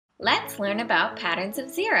Let's learn about patterns of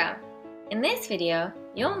zero. In this video,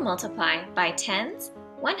 you'll multiply by 10's,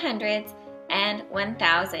 100's, and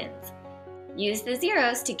 1000's. Use the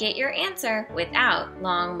zeros to get your answer without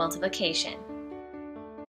long multiplication.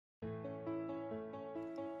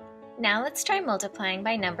 Now let's try multiplying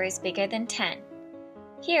by numbers bigger than 10.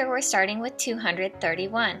 Here we're starting with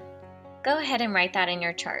 231. Go ahead and write that in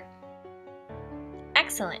your chart.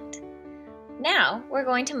 Excellent. Now we're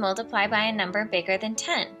going to multiply by a number bigger than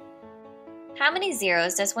 10. How many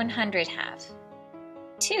zeros does 100 have?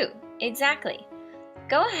 2, exactly.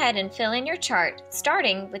 Go ahead and fill in your chart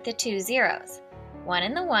starting with the 2 zeros, one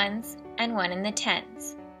in the ones and one in the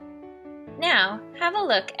tens. Now have a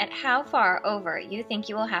look at how far over you think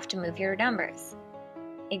you will have to move your numbers.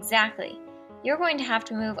 Exactly. You're going to have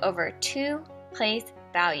to move over 2 place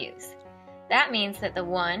values. That means that the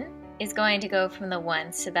 1 is going to go from the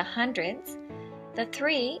ones to the hundreds, the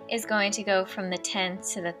 3 is going to go from the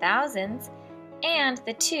tens to the thousands, and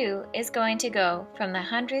the 2 is going to go from the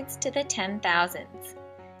hundreds to the 10,000s,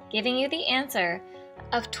 giving you the answer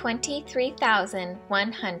of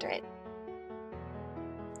 23,100.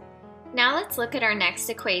 Now let's look at our next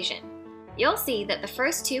equation. You'll see that the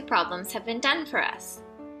first 2 problems have been done for us.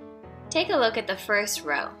 Take a look at the first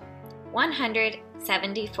row,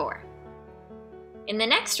 174. In the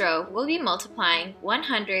next row, we'll be multiplying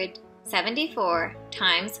 174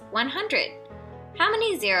 times 100. How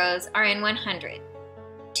many zeros are in 100?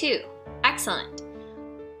 2. Excellent.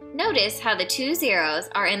 Notice how the 2 zeros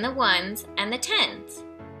are in the ones and the tens.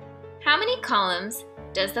 How many columns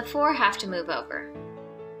does the 4 have to move over?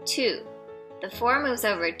 2. The 4 moves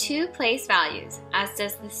over 2 place values, as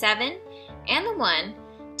does the 7 and the 1,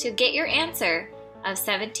 to get your answer of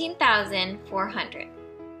 17,400.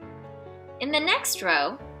 In the next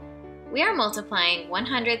row, we are multiplying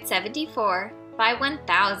 174 by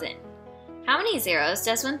 1,000. How many zeros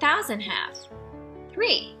does 1,000 have?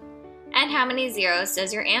 3. And how many zeros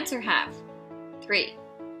does your answer have? 3.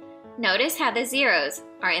 Notice how the zeros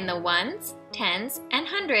are in the ones, tens, and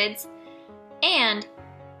hundreds, and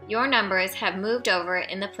your numbers have moved over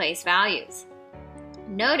in the place values.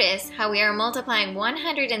 Notice how we are multiplying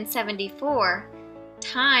 174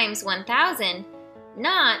 times 1,000,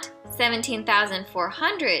 not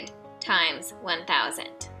 17,400 times 1,000.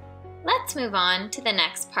 Let's move on to the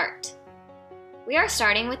next part. We are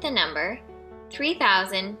starting with the number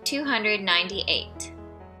 3,298.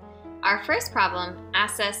 Our first problem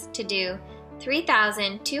asks us to do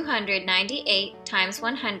 3,298 times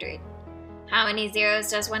 100. How many zeros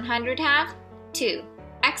does 100 have? 2.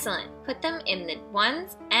 Excellent. Put them in the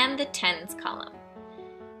ones and the tens column.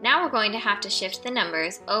 Now we're going to have to shift the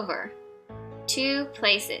numbers over 2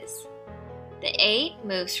 places. The 8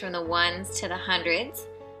 moves from the ones to the hundreds,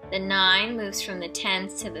 the 9 moves from the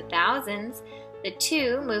tens to the thousands, the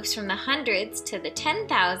 2 moves from the hundreds to the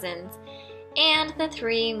 10,000s, and the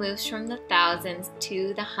 3 moves from the thousands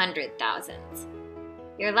to the 100,000s.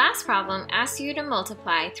 Your last problem asks you to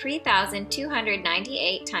multiply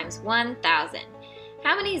 3,298 times 1,000.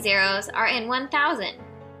 How many zeros are in 1,000?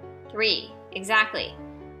 3, exactly.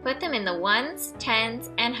 Put them in the ones, tens,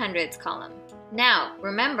 and hundreds column. Now,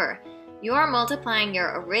 remember, you are multiplying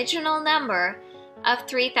your original number of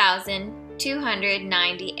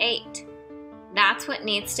 3,298. That's what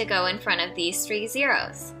needs to go in front of these 3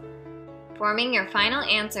 zeros, forming your final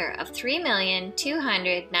answer of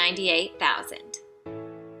 3,298,000.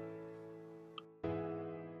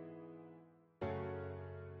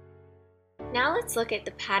 Now let's look at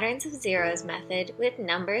the patterns of zeros method with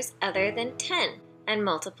numbers other than 10 and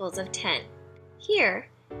multiples of 10. Here,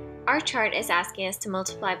 our chart is asking us to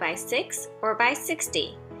multiply by 6 or by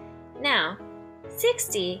 60. Now,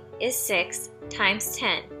 60 is 6 times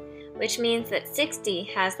 10, which means that 60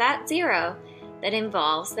 has that zero that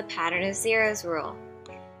involves the pattern of zeros rule.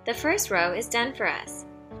 The first row is done for us.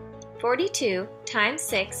 42 times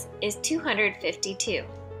 6 is 252.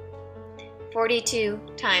 42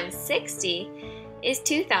 times 60 is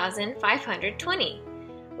 2,520,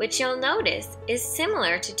 which you'll notice is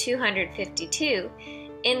similar to 252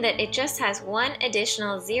 in that it just has one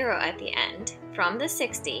additional zero at the end from the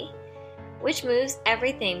 60, which moves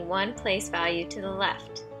everything 1 place value to the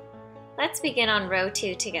left. Let's begin on row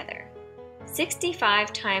 2 together.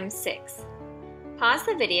 65 times 6. Pause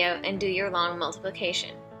the video and do your long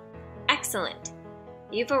multiplication. Excellent!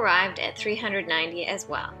 You've arrived at 390 as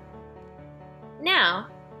well. Now,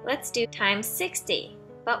 let's do times 60.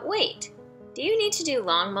 But wait, do you need to do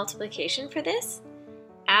long multiplication for this?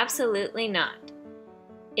 Absolutely not.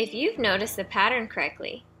 If you've noticed the pattern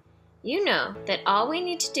correctly, you know that all we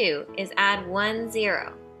need to do is add 1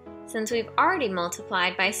 zero, since we've already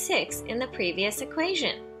multiplied by 6 in the previous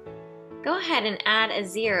equation. Go ahead and add a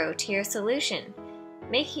 0 to your solution,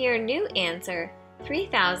 making your new answer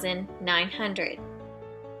 3,900.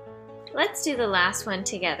 Let's do the last one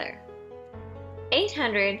together.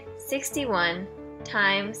 861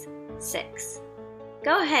 times 6.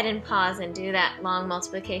 Go ahead and pause and do that long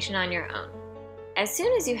multiplication on your own. As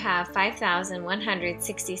soon as you have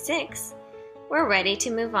 5,166, we're ready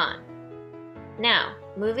to move on. Now,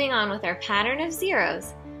 moving on with our pattern of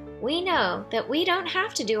zeros, we know that we don't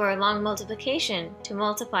have to do our long multiplication to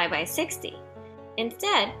multiply by 60.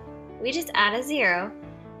 Instead, we just add a 0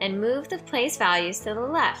 and move the place values to the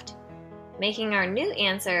left, making our new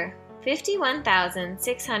answer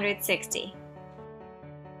 51,660.